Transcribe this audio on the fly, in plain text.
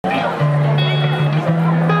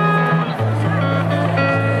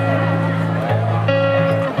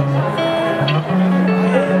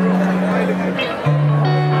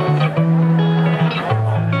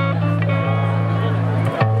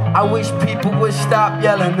would stop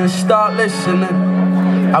yelling and start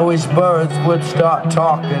listening. I wish birds would start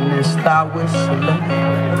talking and start whistling.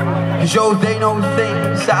 'Cause yo, they know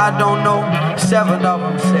things I don't know. 7 of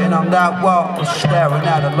them sitting on that wall, staring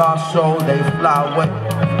at a lost soul. They fly away,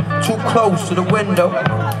 too close to the window.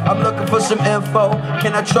 I'm looking for some info.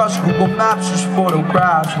 Can I trust Google Maps? Just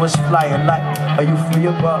photographs. What's flying like? Are you free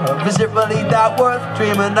above? Is it really that worth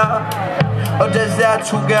dreaming of? Or does that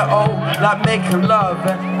too get old? Like making love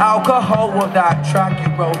and alcohol. Well, that track you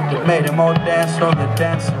wrote that made them all dance on the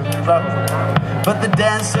dancing floor. But the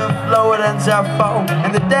dancing floor, it ends at 4.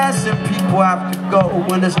 And the dancing people have to go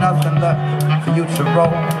when there's nothing left for you to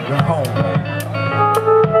roll your home.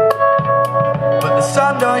 But the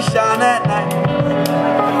sun don't shine at night.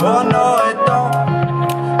 Oh no, it don't.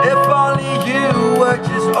 If only you would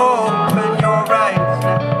just open your eyes.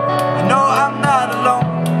 I know I'm not alone.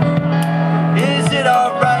 Is it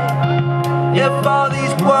alright if all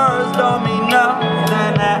these words don't mean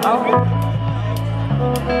nothing at all?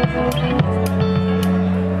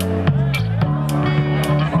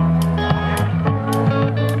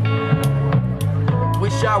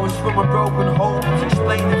 Wish I was from a broken home to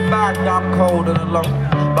explain the fact I'm cold and alone.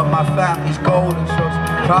 But my family's golden, so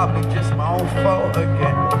it's probably just my own fault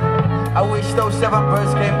again. I wish those 7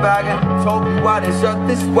 birds came back and told me why this earth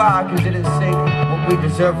is why. 'Cause it didn't sing what we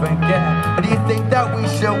deserve and get. Or do you think that we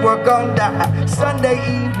should work on that? Sunday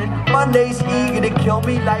evening, Monday's eager to kill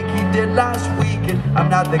me like he did last week. And I'm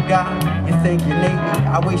not the guy you think you need me.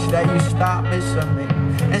 I wish that you stop missing me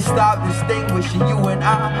and stop distinguishing you and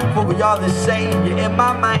I, for we are the same. You're in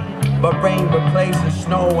my mind, but rain replaces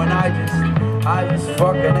snow, and I just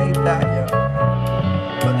fucking hate that, yeah.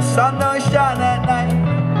 But the sun don't shine at night.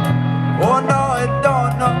 Oh no, it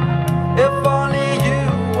don't, no. If only you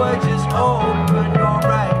would just open your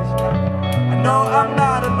eyes. I know I'm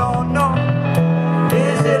not alone, no.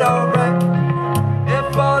 Is it alright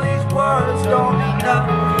if all these words don't mean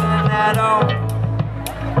nothing at all?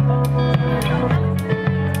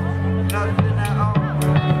 Nothing at all.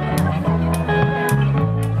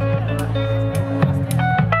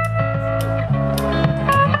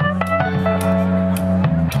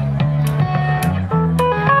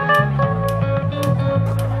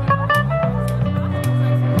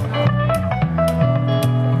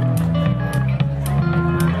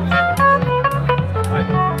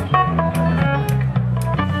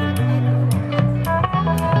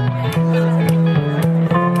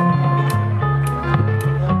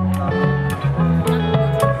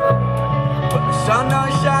 Sun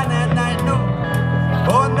don't shine at night, no.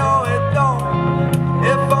 Oh no, it don't.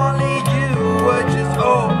 If only you would just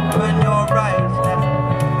open your eyes now.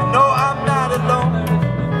 I know I'm not alone.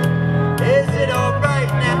 Is it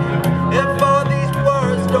alright now if all these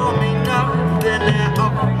words don't mean nothing at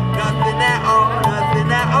all? Nothing at all,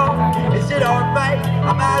 nothing at all. Is it alright?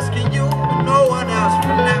 I'm asking you, no one else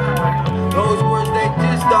for now. Those words, they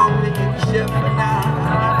just don't mean shit for now.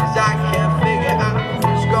 'Cause I can't figure out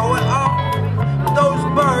what's going on. Those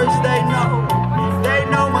birds, they know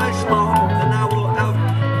much more than I will ever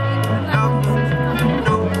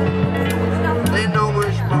know. They know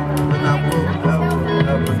much more than I will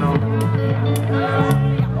ever know.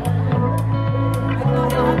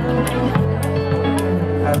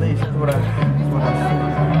 At least what I